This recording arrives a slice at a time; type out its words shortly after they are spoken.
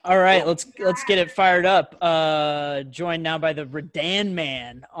All right, let's get it fired up. Joined now by the Redan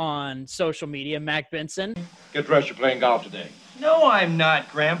Man on social media, Mac Benson. Get dressed. You're playing golf today. No, I'm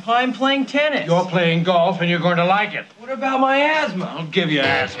not, Grandpa. I'm playing tennis. You're playing golf and you're going to like it. What about my asthma? I'll give you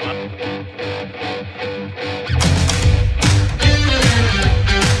asthma.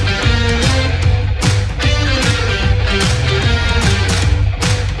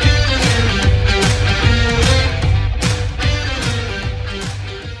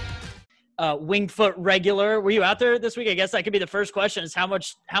 Wingfoot regular. Were you out there this week? I guess that could be the first question. Is how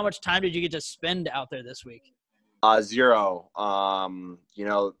much time did you get to spend out there this week? Zero. I'm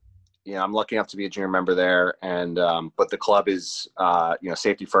lucky enough to be a junior member there, and but the club is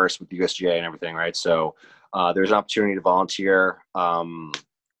safety first with the USGA and everything, right? So there's an opportunity to volunteer.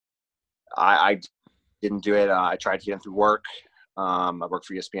 I didn't do it. I tried to get in through work. I worked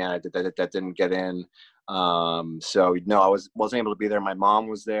for ESPN. I did that. That didn't get in. So no, I wasn't able to be there. My mom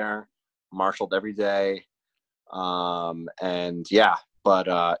was there, marshaled every day, and yeah.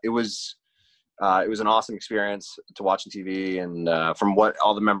 But it was an awesome experience to watch on TV, and from what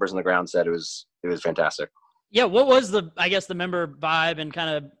all the members on the ground said, it was fantastic. Yeah, what was the member vibe and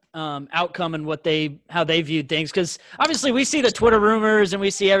kind of outcome and how they viewed things? Because obviously we see the Twitter rumors and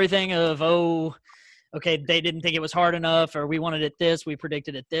we see everything of okay, they didn't think it was hard enough, or we wanted it this, we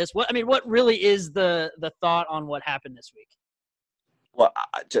predicted it this. What really is the thought on what happened this week? Well,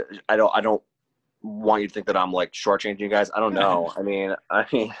 I don't want you to think that I'm like shortchanging you guys. I don't know.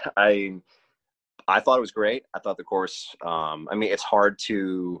 I thought it was great. I thought the course, it's hard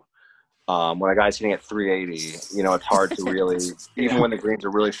to, when a guy's hitting at 380, it's hard to really, even when the greens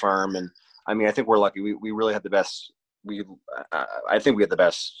are really firm. And I think we're lucky. We really had the best, I think we had the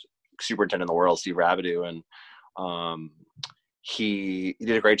best superintendent in the world, Steve Rabideau. And he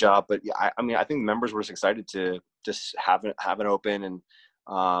did a great job. But yeah, I think the members were just excited to just have an open, and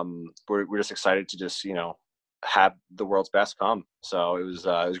we're just excited to just, have the world's best come. So it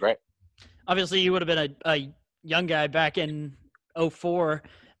was great. Obviously, you would have been a young guy back in 04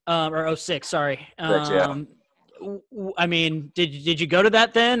 or 06. Sorry. Yeah. Did you go to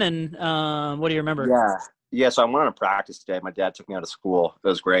that then? And what do you remember? Yeah. So I went on a practice today. My dad took me out of school. It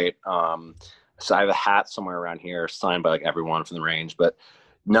was great. So I have a hat somewhere around here signed by like everyone from the range. But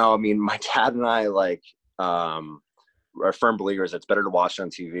no, my dad and I are firm believers it's better to watch on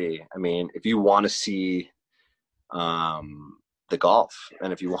TV. If you want to see the golf,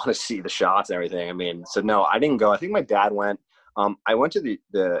 and if you want to see the shots and everything, so no, I didn't go. I think my dad went. I went to the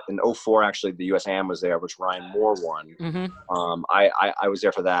in 04, actually. The USAM was there, which Ryan Moore won. Mm-hmm. I was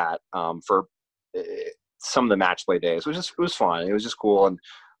there for that, for some of the match play days, which it was fun. It was just cool, and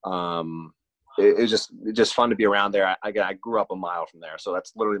it was just fun to be around there. I grew up a mile from there, so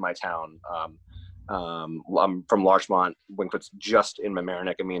that's literally my town. I'm from Larchmont. Wingfoot's just in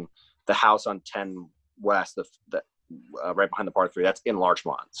Mamaroneck. The house on 10 West, the right behind the par 3, that's in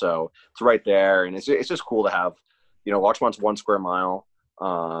Larchmont, so it's right there. And it's just cool to have, Larchmont's 1 square mile.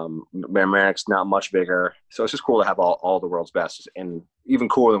 Mamaroneck's not much bigger, so it's just cool to have all the world's best. And even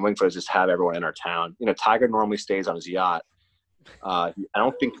cooler than Wingfoot is just have everyone in our town. Tiger normally stays on his yacht. I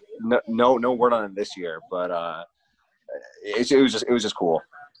don't think no word on it this year, but it was just cool.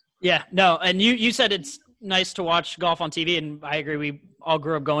 Yeah, no, and you said it's nice to watch golf on TV, and I agree. We all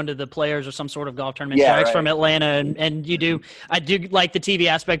grew up going to the Players or some sort of golf tournament. Yeah, Jack's right. from Atlanta, and you do. I do like the TV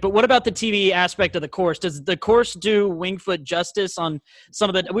aspect, but what about the TV aspect of the course? Does the course do Wingfoot justice on some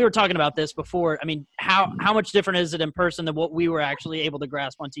of the? We were talking about this before. How much different is it in person than what we were actually able to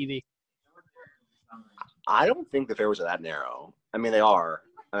grasp on TV? I don't think the fairways are that narrow. They are.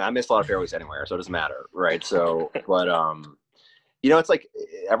 I missed a lot of fairways anywhere, so it doesn't matter, right? So, but it's like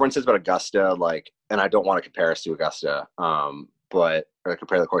everyone says about Augusta, and I don't want to compare us to Augusta, or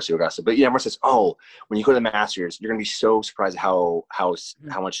compare the course to Augusta. But everyone says, oh, when you go to the Masters, you're going to be so surprised how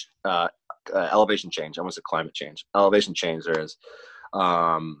much elevation change, almost a climate change, elevation change there is.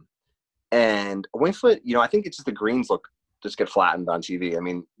 And Wingfoot, I think it's just the greens just get flattened on TV.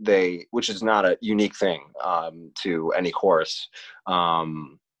 Which is not a unique thing to any course.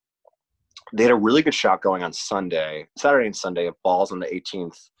 They had a really good shot going on Saturday and Sunday, of balls on the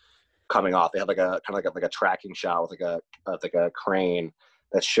 18th coming off. They had like a tracking shot with like a crane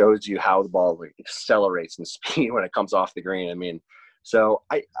that shows you how the ball accelerates in speed when it comes off the green. So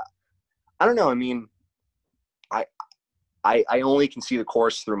I don't know. I only can see the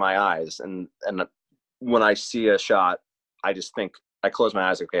course through my eyes, and when I see a shot, I just think, I close my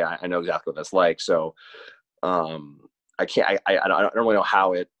eyes. Okay, I know exactly what that's like. So I can't. I don't really know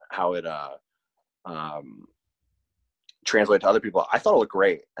how it translate to other people. I thought it looked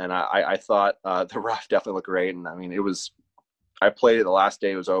great, and I thought the rough definitely looked great, and it was I played it the last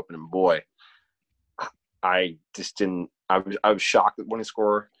day it was open, and boy, I just didn't. I was shocked that winning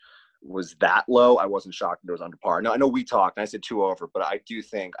score was that low. I wasn't shocked that it was under par. No, I know we talked, and I said 2 over, but I do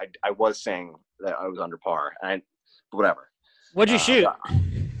think I was saying that I was under par, and whatever. What'd you shoot?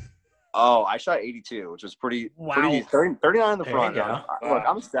 I shot 82, which was pretty 39 in the front. Look,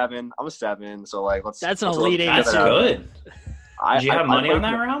 I'm a 7, so like That's an elite 82. That's good. Did you have money on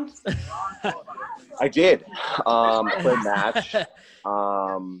that round? I did. I played match.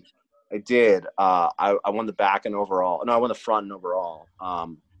 I did. I won the back and overall. No, I won the front and overall.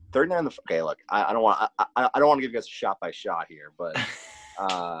 39. Okay, look, I don't want. I don't want to give you guys a shot by shot here, but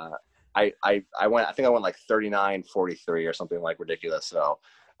I went. I think I went like 39, 43 or something like ridiculous. So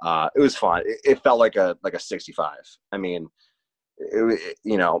it was fun. It felt like a 65. I mean, it was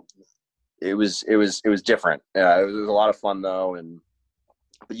different. It was a lot of fun though,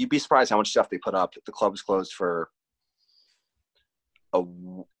 but you'd be surprised how much stuff they put up. The club's closed for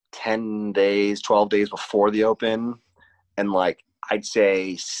 10 days, 12 days before the Open, and like I'd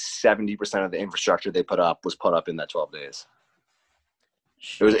say 70% of the infrastructure they put up was put up in that 12 days.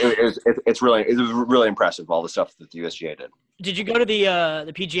 It's really impressive, all the stuff that the USGA did. Did you go to the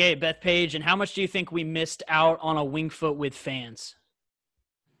PGA at Bethpage, and how much do you think we missed out on a Winged Foot with fans?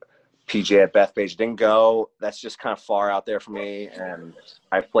 PGA at Bethpage didn't go. That's just kind of far out there for me, and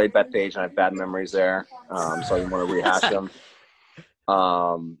I've played Bethpage and I have bad memories there, so I didn't want to rehash them.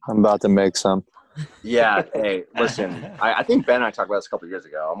 I'm about to make some. Yeah. Hey, listen, I think Ben and I talked about this a couple of years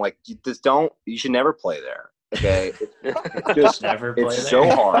ago. I'm like, you should never play there. Okay. It's just, never play it's there. so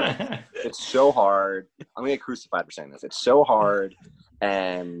hard. It's so hard. I'm going to get crucified for saying this. It's so hard.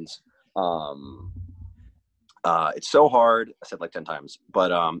 And, it's so hard. I said like 10 times,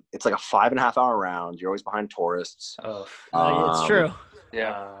 but, it's like a 5.5 hour round. You're always behind tourists. Oh, It's true.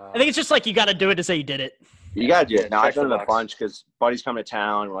 yeah. I think it's just like you got to do it to say you did it. You gotta do it. Now check I've done the it a bunch because buddies come to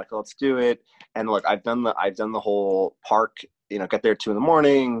town. We're like, let's do it. And look, I've done the whole park. Get there at 2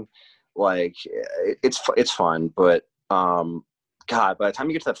 a.m. Like it's fun, but God, by the time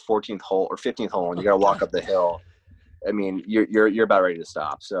you get to that 14th hole or 15th hole and you gotta walk up the hill, I mean, you're about ready to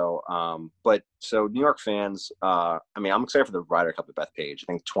stop. So, so New York fans, I mean, I'm excited for the Ryder Cup at Bethpage. I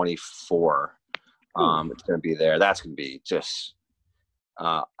think 24. It's gonna be there. That's gonna be just.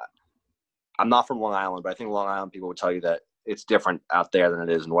 I'm not from Long Island, but I think Long Island people would tell you that it's different out there than it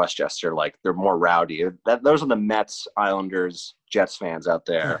is in Westchester. Like they're more rowdy. Those are the Mets, Islanders, Jets fans out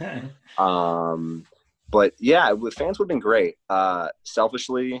there. But yeah, fans would have been great.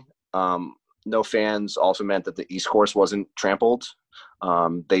 Selfishly, no fans also meant that the East Course wasn't trampled.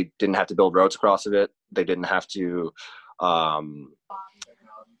 They didn't have to build roads across it. They didn't have to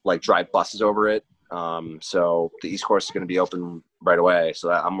drive buses over it. So the East Course is going to be open right away.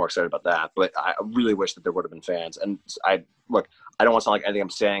 So I'm more excited about that, but I really wish that there would have been fans. And I don't want to sound like anything I'm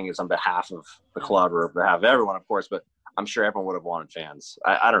saying is on behalf of the club or on behalf of everyone, of course, but I'm sure everyone would have wanted fans.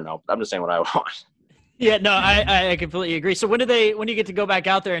 I don't know. I'm just saying what I want. Yeah, no, I completely agree. So when do you get to go back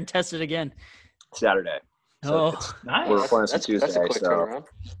out there and test it again? Saturday. So nice. We're playing on Tuesday. That's a quick turnaround.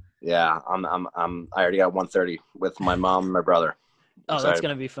 Yeah, I already got 1:30 with my mom and my brother. Oh, Excited. that's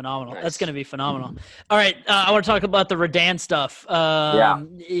going to be phenomenal. Nice. That's going to be phenomenal. All right. I want to talk about the Redan stuff.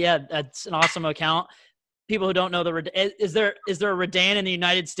 Yeah, that's an awesome account. People who don't know the Redan, is there a Redan in the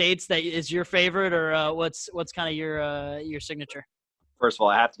United States that is your favorite, or what's kind of your signature? First of all,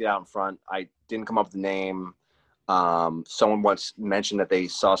 I have to get out in front. I didn't come up with the name. Someone once mentioned that they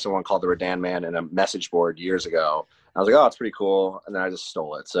saw someone called the Redan Man in a message board years ago. I was like, oh, it's pretty cool. And then I just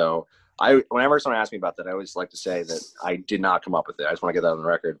stole it. So whenever someone asks me about that, I always like to say that I did not come up with it. I just want to get that on the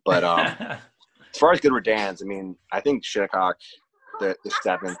record. But as far as good Redans, I mean, I think Shinnecock, the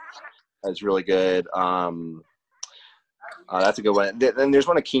 7th, is really good. That's a good one. Then there's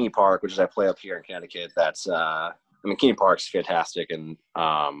one at Keeney Park, which is I play up here in Connecticut. That's Keeney Park's fantastic, and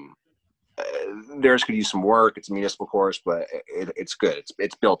theirs could use some work. It's a municipal course, but it's good.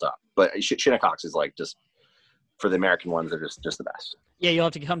 It's built up. But Shinnecock's is like just for the American ones, they're just the best. Yeah, you'll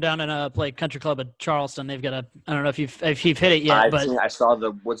have to come down and play Country Club at Charleston. They've got I don't know if you've hit it yet, I saw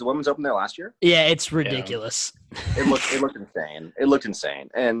was the women's open there last year? Yeah, it's ridiculous. Yeah. It looked insane. It looked insane,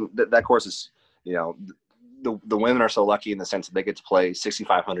 and that course is, the women are so lucky in the sense that they get to play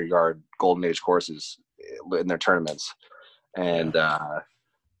 6,500 yard Golden Age courses in their tournaments, and you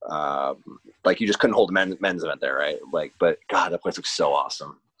just couldn't hold a men's event there, right? But God, that place looks so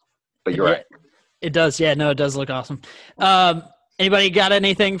awesome. But you're right. It does. Yeah, no, it does look awesome. Anybody got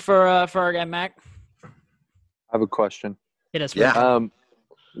anything for our guy Mac? I have a question. Hit us. Yeah.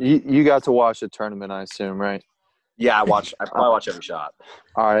 You got to watch the tournament, I assume, right? Yeah, I probably watch every shot.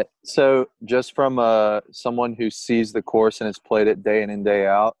 All right. So just from someone who sees the course and has played it day in and day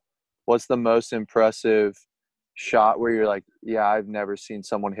out, what's the most impressive shot where you're like, yeah, I've never seen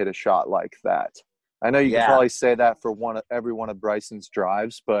someone hit a shot like that? I know you can probably say that for every one of Bryson's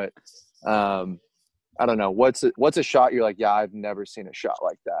drives, but I don't know. What's a shot you're like, yeah, I've never seen a shot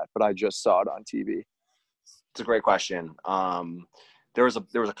like that, but I just saw it on TV? It's a great question. There was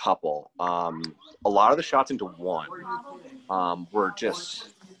a couple. A lot of the shots into one were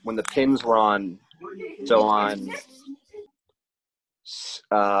just when the pins were on. So on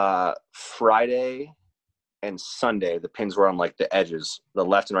Friday and Sunday, the pins were on like the edges, the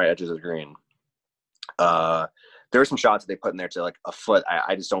left and right edges of the green. There were some shots that they put in there to like a foot.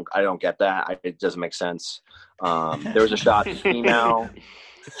 I don't get that. It doesn't make sense. There was a shot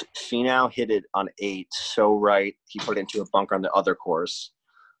Finau hit it on 8 so right. He put it into a bunker on the other course,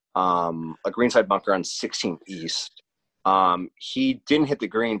 a greenside bunker on 16th East. He didn't hit the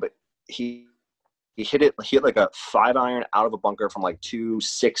green, but he hit like a 5-iron out of a bunker from like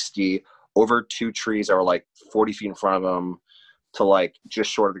 260 over 2 trees that were like 40 feet in front of him to like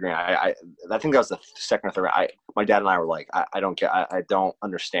just short of the green. I think that was the second or third. My dad and I were like, I don't get, I don't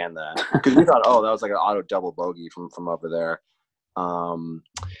understand that, because we thought, oh, that was like an auto double bogey from over there.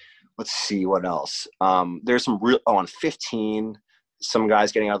 Let's see what else. There's some real on 15. Some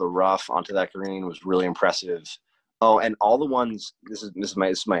guys getting out of the rough onto that green was really impressive. Oh, and all the ones. This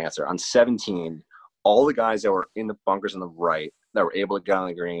is my answer on 17. All the guys that were in the bunkers on the right that were able to get on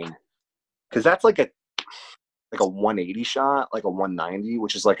the green, because that's like a 180 shot, like a 190,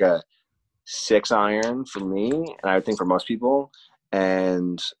 which is like a 6-iron for me, and I would think for most people.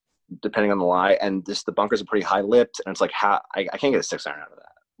 And depending on the lie, and the bunkers are pretty high lipped, and it's like how I can't get a 6-iron out of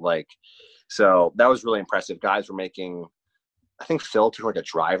that. Like, so that was really impressive. Guys were making, I think Phil took like a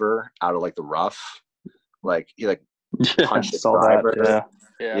driver out of like the rough, like he like punched the driver.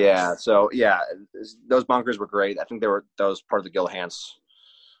 Yeah. So yeah, those bunkers were great. I think that was part of the Gil Hanse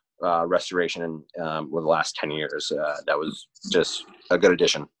restoration with the last 10 years. That was just a good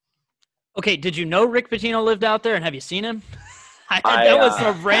addition. Okay, did you know Rick Pitino lived out there, and have you seen him? That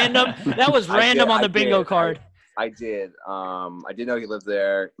was random on the bingo card. I did. I did know he lived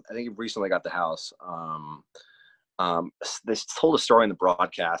there. I think he recently got the house. They told a story in the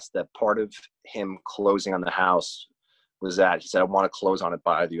broadcast that part of him closing on the house was that he said, I want to close on it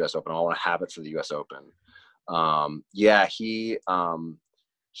by the U.S. Open. I want to have it for the U.S. Open.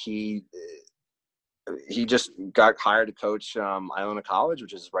 He just got hired to coach Iona College,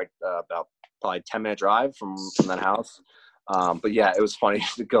 which is right about probably 10-minute drive from that house. But yeah, it was funny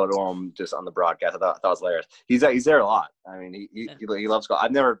to go to him just on the broadcast. I thought it was hilarious. He's there a lot. I mean, he loves golf.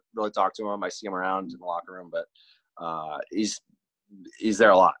 I've never really talked to him. I see him around in the locker room, but he's there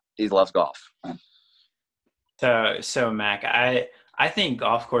a lot. He loves golf. So Mac, I think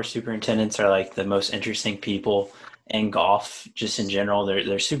golf course superintendents are like the most interesting people in golf, just in general.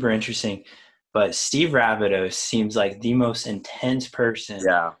 They're super interesting. But Steve Rabideau seems like the most intense person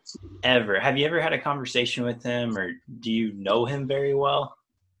ever. Have you ever had a conversation with him, or do you know him very well?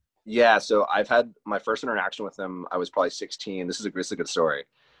 Yeah, so I've had my first interaction with him. I was probably 16. This is a good story.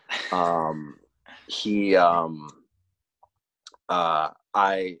 I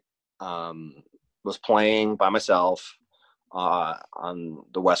was playing by myself on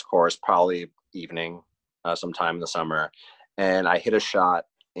the West Course, probably evening, sometime in the summer, and I hit a shot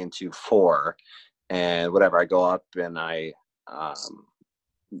into 4, and whatever, I go up and I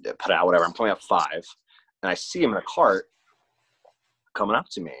put out whatever, I'm playing up 5, and I see him in a cart coming up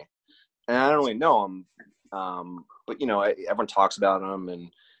to me, and I don't really know him, but everyone talks about him,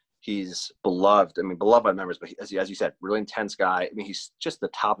 and he's beloved. I mean, beloved by members, but as you said, really intense guy. I mean, he's just the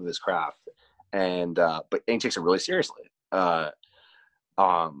top of his craft, and he takes it really seriously.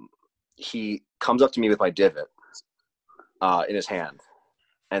 He comes up to me with my divot in his hand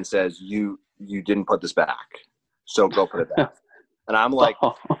and says, you didn't put this back, so go put it back. And I'm like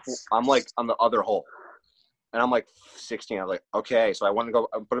on the other hole, and I'm like 16. I was like, okay, so I want to go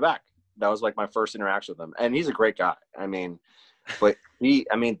put it back. That was like my first interaction with him, and he's a great guy. I mean, but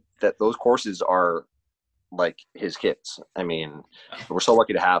that those courses are like his kids. I mean, we're so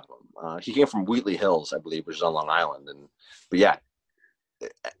lucky to have him. He came from Wheatley Hills, I believe, which is on Long Island, but yeah,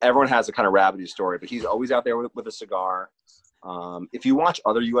 everyone has a kind of Rabideau story, but he's always out there with a cigar. If you watch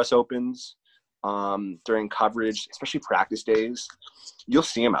other U.S. Opens during coverage, especially practice days, you'll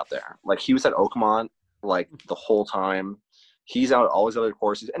see him out there. Like, he was at Oakmont like the whole time. He's out at all his other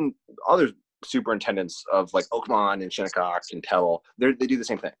courses, and other superintendents of like Oakmont and Shinnecock and Pebble, they do the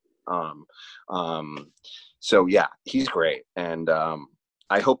same thing. So yeah, he's great, and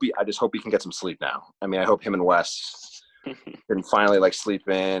I just hope he can get some sleep now. I mean, I hope him and Wes can finally like sleep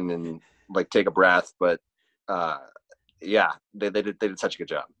in and like take a breath. But yeah, they did such a good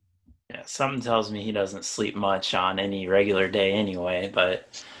job. Yeah, something tells me he doesn't sleep much on any regular day anyway.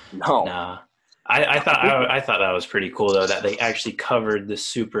 But No, nah, I thought that was pretty cool though, that they actually covered the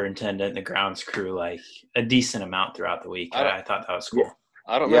superintendent and the grounds crew like a decent amount throughout the week. I thought that was cool. Yeah.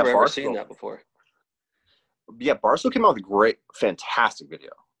 I don't Yeah, remember ever Barstool. seeing that before. Yeah, Barstool came out with a great, fantastic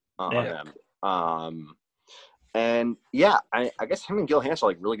video on Yeah. them. And yeah, I guess him and Gil Hanse are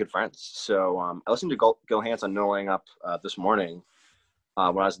like really good friends. So I listened to Gil Hanse on No Laying Up this morning when I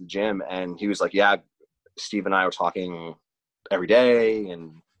was at the gym, and he was like, "Yeah, Steve and I were talking every day,"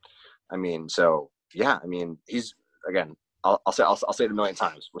 and I mean, so yeah, I mean, he's again, I'll say it a million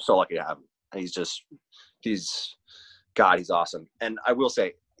times. We're so lucky to have him, and he's awesome. And I will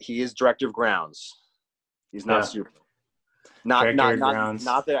say, he is director of grounds. He's not super. Not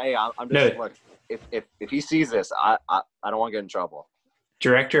that. Hey, I'm just look. If he sees this, I don't want to get in trouble.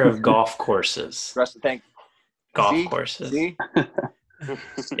 Director of golf courses. Courses. See?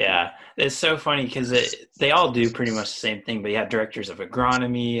 Yeah, it's so funny because they all do pretty much the same thing. But you have directors of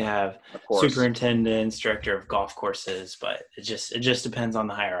agronomy, you have superintendents, director of golf courses, but it just depends on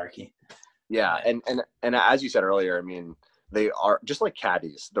the hierarchy. Yeah, and as you said earlier, I mean, they are just like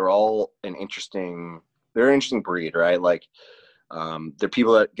caddies. They're all an interesting breed, right? Like, they're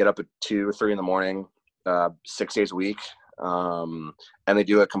people that get up at 2 or 3 in the morning, 6 days a week, and they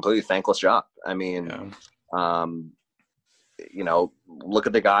do a completely thankless job. I mean, you know, look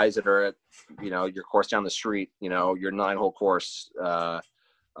at the guys that are at, you know, your course down the street, you know, your 9-hole course. I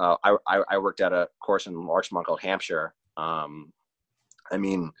worked at a course in Larchmont called Hampshire. I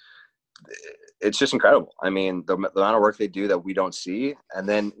mean, it's just incredible. I mean, the amount of work they do that we don't see. And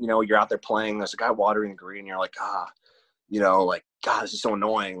then, you know, you're out there playing, there's a guy watering the green, and you're like, you know, like, God, this is so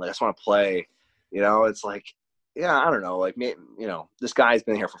annoying. Like, I just want to play. You know, it's like, yeah, I don't know. Like, maybe, you know, this guy's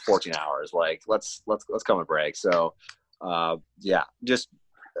been here for 14 hours. Like, let's come and break. So, yeah, just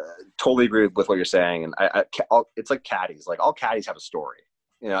totally agree with what you're saying. And it's like caddies. Like, all caddies have a story.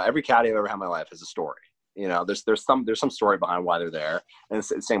 You know, every caddy I've ever had in my life has a story. You know, there's some story behind why they're there. And it's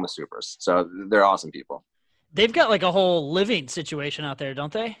the same with supers. So they're awesome people. They've got like a whole living situation out there,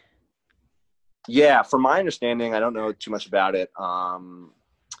 don't they? Yeah, from my understanding, I don't know too much about it. Some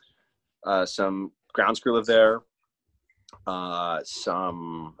grounds crew live there.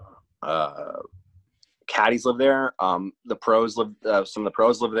 Some caddies live there. The pros live. Some of the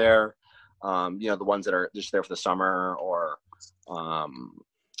pros live there. You know, the ones that are just there for the summer, or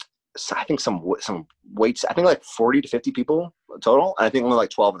so I think some weights. I think like 40 to 50 people total. And I think only like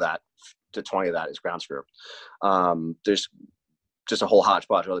 12 of that to 20 of that is grounds crew. There's just a whole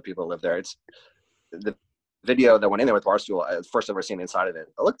hodgepodge of other people that live there. It's the video that went in there with Barstool. First I've ever seen inside of it.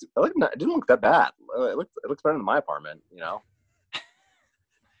 It didn't look that bad. It looked better than my apartment, you know?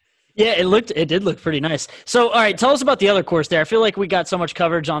 Yeah, it did look pretty nice. So, all right, tell us about the other course there. I feel like we got so much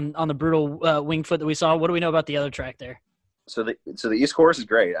coverage on the brutal Winged Foot that we saw. What do we know about the other track there? So the East course is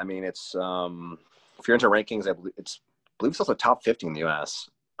great. I mean, it's if you're into rankings, I believe it's also top 50 in the U.S.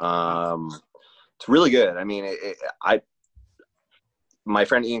 It's really good. I mean, my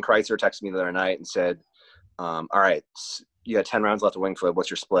friend Ian Kreitzer texted me the other night and said, all right, you got 10 rounds left of Winged Foot. What's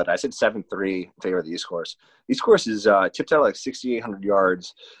your split? I said 7-3 in favor of the East course. East course is tipped out like 6,800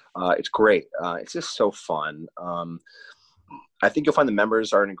 yards. It's great. It's just so fun. I think you'll find the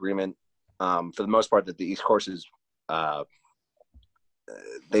members are in agreement for the most part that the East course is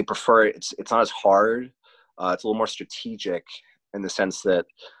they prefer it. It's not as hard. It's a little more strategic in the sense that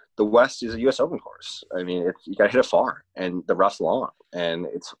the West is a U.S. Open course. I mean, you got to hit it far, and the rough's long, and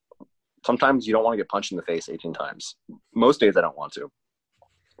it's sometimes you don't want to get punched in the face 18 times. Most days I don't want to.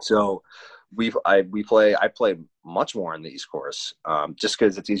 So I play much more in the East course just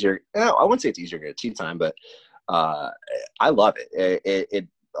because it's easier. I wouldn't say it's easier to get tee time, but I love it. It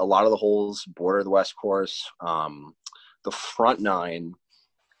a lot of the holes border the West course. The front 9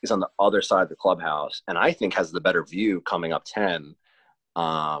 is on the other side of the clubhouse, and I think has the better view coming up 10.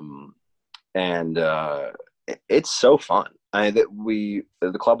 It's so fun.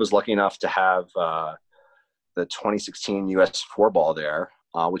 The club was lucky enough to have the 2016 US 4-ball there,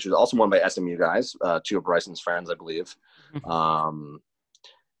 which was also won by SMU guys, 2 of Bryson's friends, I believe.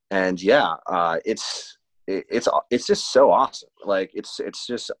 It's just so awesome. Like it's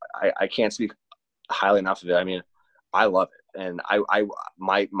just I can't speak highly enough of it. I mean, I love it, and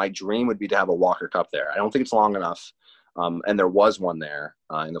my dream would be to have a Walker Cup there. I don't think it's long enough, and there was one there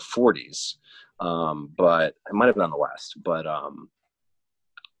in the 40s. But it might have been on the West, but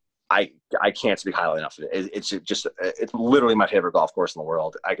I can't speak highly enough of it. It's literally my favorite golf course in the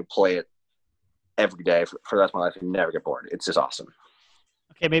world. I could play it every day for the rest of my life and never get bored. It's just awesome.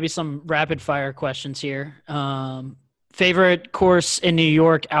 Okay, maybe some rapid fire questions here. Favorite course in New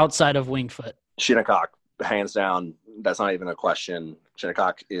York outside of Winged Foot? Shinnecock, hands down. That's not even a question.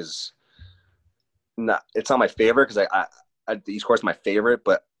 Shinnecock is not. It's not my favorite because the East Course is my favorite.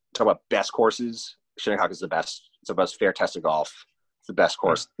 But talk about best courses. Shinnecock is the best. It's the best fair test of golf. It's the best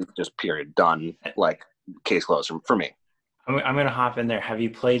course. Just period. Done. Like case closed for me. I'm going to hop in there. Have you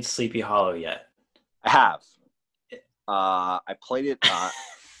played Sleepy Hollow yet? I have. I played it.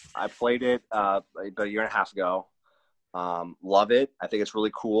 I played it about a year and a half ago. Love it. I think it's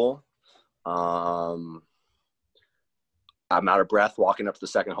really cool. I'm out of breath walking up to the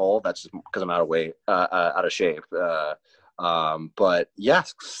second hole. That's just because I'm out of shape. But yeah,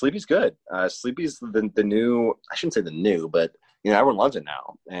 Sleepy's good. Sleepy's the new. I shouldn't say the new, but everyone loves it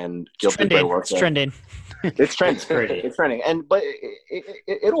now. And It's trending. It's trending. It's pretty. It's trending. But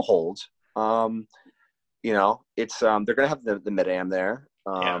it'll hold. It's they're gonna have the mid-am there.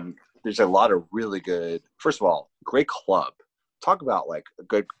 There's a lot of really good. First of all, great club. Talk about like a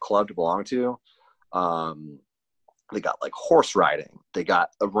good club to belong to. They got like horse riding. They got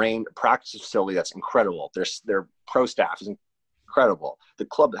a practice facility that's incredible. Their pro staff is incredible. The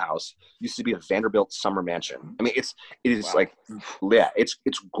clubhouse used to be a Vanderbilt summer mansion. I mean, it is wow. Like, yeah, it's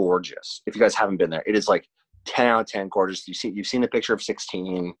gorgeous. If you guys haven't been there, it is like 10 out of 10 gorgeous. You've seen the picture of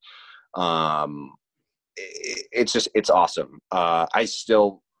 16. It's awesome. I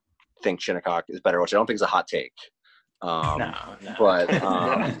still think Shinnecock is better, which I don't think is a hot take. No.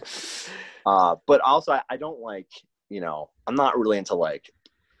 But also I don't like, I'm not really into like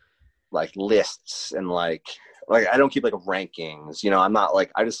lists and like I don't keep like rankings, I'm not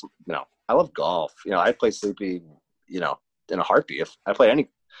like, I just, I love golf. I'd play Sleepy, in a heartbeat. If I play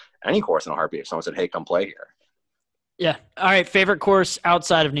any course in a heartbeat, if someone said, hey, come play here. Yeah. All right. Favorite course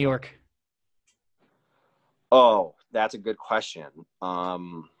outside of New York? Oh, that's a good question. I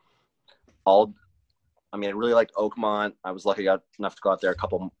really liked Oakmont. I was lucky enough to go out there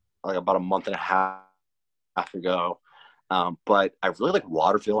about a month and a half ago. But I really like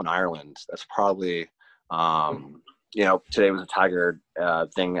Waterville in Ireland. That's probably, today was a Tiger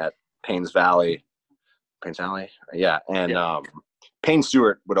thing at Paynes Valley. Paynes Valley? Yeah. And Payne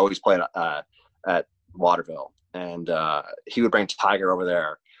Stewart would always play at Waterville. And he would bring Tiger over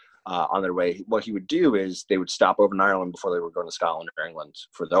there. On their way, what he would do is they would stop over in Ireland before they were going to Scotland or England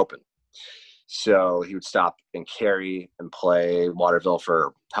for the Open. So he would stop in Kerry and play Waterville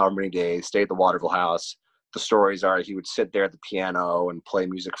for however many days, stay at the Waterville house. The stories are he would sit there at the piano and play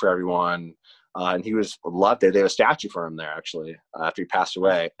music for everyone. And he loved it. They have a statue for him there, actually, after he passed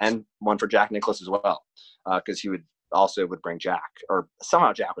away, and one for Jack Nicklaus as well, because he would bring Jack, or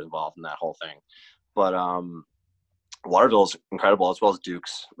somehow Jack was involved in that whole thing. But Waterville's incredible, as well as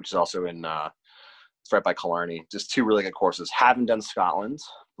Dukes, which is also in it's right by Killarney. Just two really good courses. Haven't done Scotland,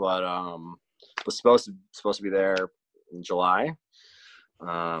 but was supposed to be there in July. I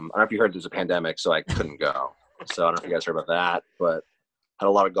don't know if you heard there's a pandemic, so I couldn't go. So I don't know if you guys heard about that, but had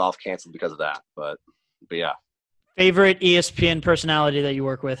a lot of golf canceled because of that. But yeah. Favorite ESPN personality that you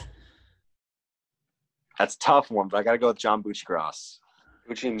work with? That's a tough one, but I got to go with John Bucci-Gross.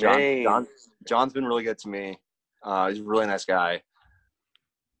 John's been really good to me. He's a really nice guy.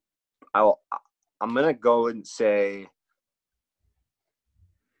 I'm going to go and say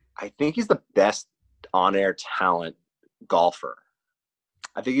I think he's the best on-air talent golfer.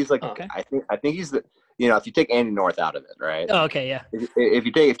 I think he's like okay. I think he's the if you take Andy North out of it, right? Oh, okay, yeah. If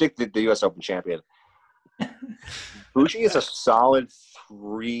you take the U.S. Open champion, Bucci is a solid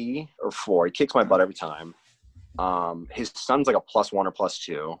 3 or 4. He kicks my butt every time. His son's like a +1 or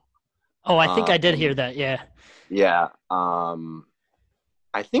 +2. Oh, I think I did hear that. Yeah. Yeah.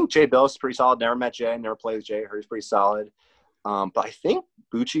 I think Jay Billis is pretty solid. Never met Jay. Never played with Jay. Heard he's pretty solid. But I think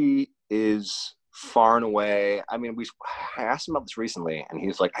Bucci is far and away. I mean, I asked him about this recently, and he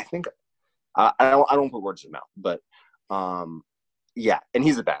was like, I think I don't put words in his mouth, but yeah. And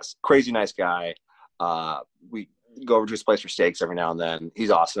he's the best. Crazy nice guy. We go over to his place for steaks every now and then.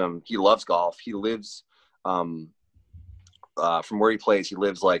 He's awesome. He loves golf. He lives from where he plays. He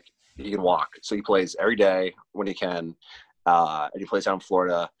lives like he can walk, so he plays every day when he can. And he plays down in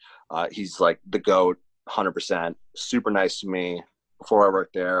Florida. He's like the GOAT, 100%. Super nice to me before I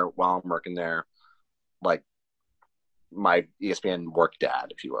worked there, while I'm working there. Like my ESPN work dad,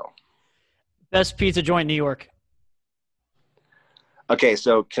 if you will. Best pizza joint in New York. Okay,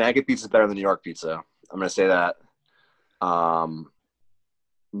 so Connecticut pizza is better than New York pizza. I'm going to say that.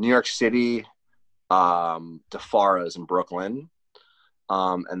 New York City, DeFara's in Brooklyn.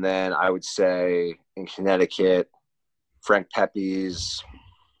 And then I would say in Connecticut, Frank Pepe's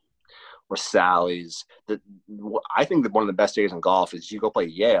or Sally's. I think that one of the best days in golf is you go play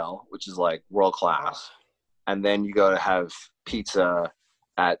Yale, which is like world class, and then you go to have pizza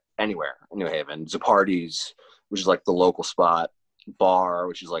at anywhere in New Haven. Zapardi's, which is like the local spot, Bar,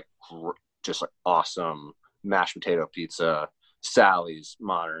 which is like just like awesome mashed potato pizza. Sally's,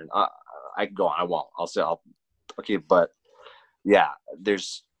 modern. I can go on. I won't. I'll keep. But yeah,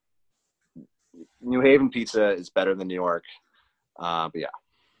 there's New Haven pizza is better than New York. But yeah.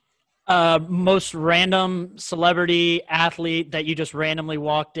 Most random celebrity athlete that you just randomly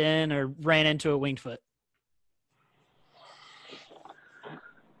walked in or ran into at Winged Foot?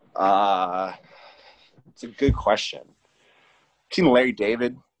 It's a good question. I've seen Larry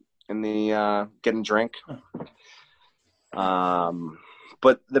David in the getting a drink.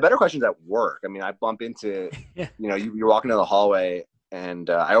 But the better question is at work. I mean, I bump into, Yeah. You're walking down the hallway, and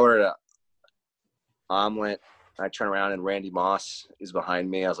I ordered a omelet. I turn around, and Randy Moss is behind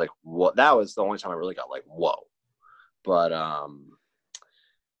me. I was like, what? That was the only time I really got like, whoa. But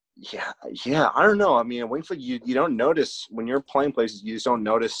yeah, I don't know. I mean, at Winged Foot, you don't notice when you're playing places. You just don't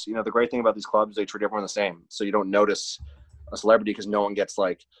notice. The great thing about these clubs, they treat everyone the same, so you don't notice a celebrity because no one gets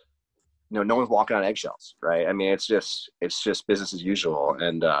like, no one's walking on eggshells, right? I mean, it's just business as usual.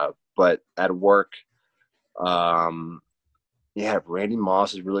 And but at work, Randy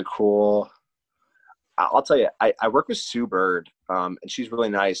Moss is really cool. I'll tell you, I work with Sue Bird, and she's really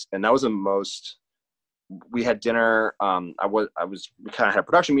nice. And that was the most. We had dinner. We kind of had a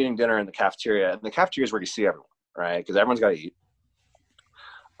production meeting, dinner in the cafeteria. And the cafeteria is where you see everyone, right? Because everyone's got to eat.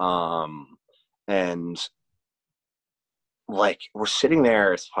 And like we're sitting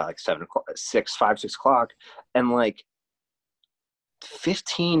there, it's probably like 6 o'clock, and like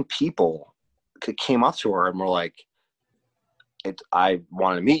 15 people came up to her and were like, I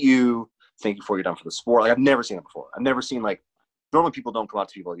wanted to meet you. Thank you for what you've done for the sport. Like I've never seen it before. I've never seen like normally people don't come up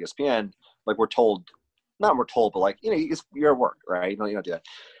to people at ESPN. Like we're told, but like, you're at work, right? You don't do that.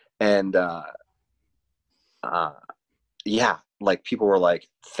 And like people were like,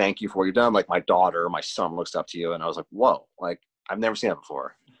 thank you for what you've done. Like my daughter, my son looks up to you. And I was like, whoa, like I've never seen that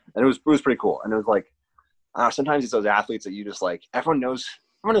before. And it was pretty cool. And it was like, sometimes it's those athletes that you just like, everyone knows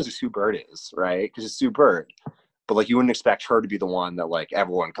who Sue Bird is, right? Because it's Sue Bird. But like you wouldn't expect her to be the one that like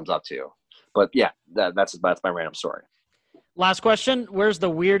everyone comes up to. But yeah, that's my random story. Last question. Where's the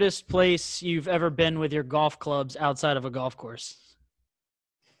weirdest place you've ever been with your golf clubs outside of a golf course?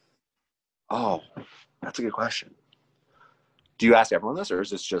 Oh, that's a good question. Do you ask everyone this, or is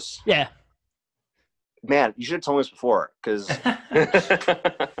this just? Yeah. Man, you should have told me this before, because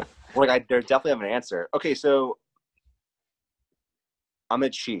like there definitely have an answer. Okay, so I'm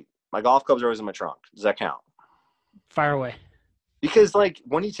gonna cheat. My golf clubs are always in my trunk. Does that count? Fire away. Because like,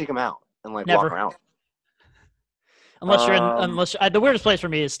 when do you take them out and like Never. walk around? Unless you're the weirdest place for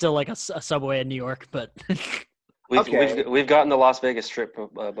me is still like a subway in New York, but we've gotten the Las Vegas Strip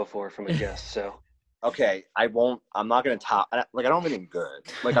before from a guest, so. Okay, I'm not going to top. Like, I don't have anything good.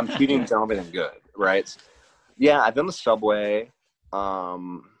 Like, I'm cheating, so I don't have anything good, right? Yeah, I've done the subway.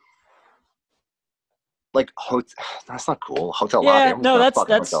 Like, that's not cool. Hotel lobby. yeah, no, that's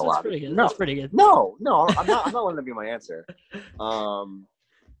pretty good. No, that's pretty good. No, I'm not letting that be my answer.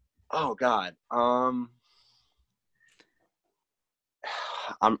 Oh God.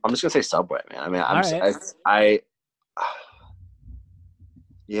 I'm just gonna say Subway, man. I mean,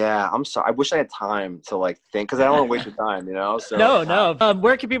 yeah, I'm sorry. I wish I had time to like think, because I don't want to waste your time, So No.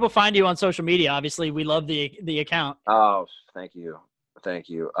 Where can people find you on social media? Obviously, we love the account. Oh, thank you.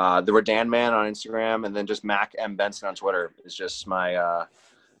 The Redan Man on Instagram, and then just Mac M Benson on Twitter is just my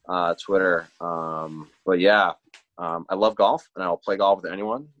Twitter. But yeah, I love golf, and I'll play golf with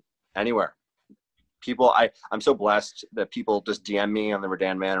anyone, anywhere. People, I'm so blessed that people just DM me on the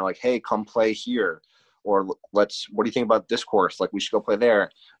Redan Man and are like, hey, come play here. Or what do you think about this course? Like, we should go play there.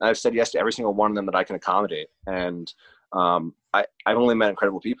 And I've said yes to every single one of them that I can accommodate. And I've only met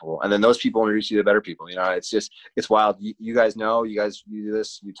incredible people. And then those people introduce you to better people. It's wild. You guys you do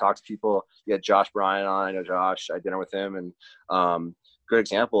this. You talk to people. You had Josh Bryan on. I know Josh. I had dinner with him. And good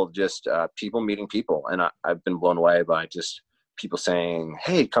example of just people meeting people. And I've been blown away by just people saying,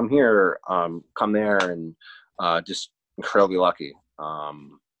 hey, come here, come there. And just incredibly lucky.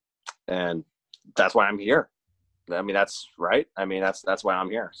 And that's why I'm here. I mean, that's right. I mean, that's why I'm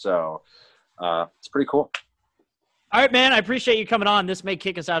here. So it's pretty cool. All right, man. I appreciate you coming on. This may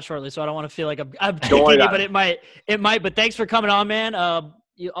kick us out shortly, so I don't want to feel like I'm kicking you, but it might. But thanks for coming on, man.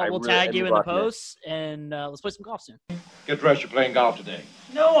 We'll tag you in the posts, and let's play some golf soon. Get dressed. You're playing golf today.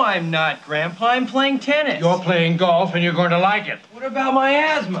 No, I'm not, Grandpa. I'm playing tennis. You're playing golf, and you're going to like it. What about my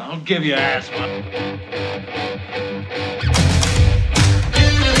asthma? I'll give you asthma.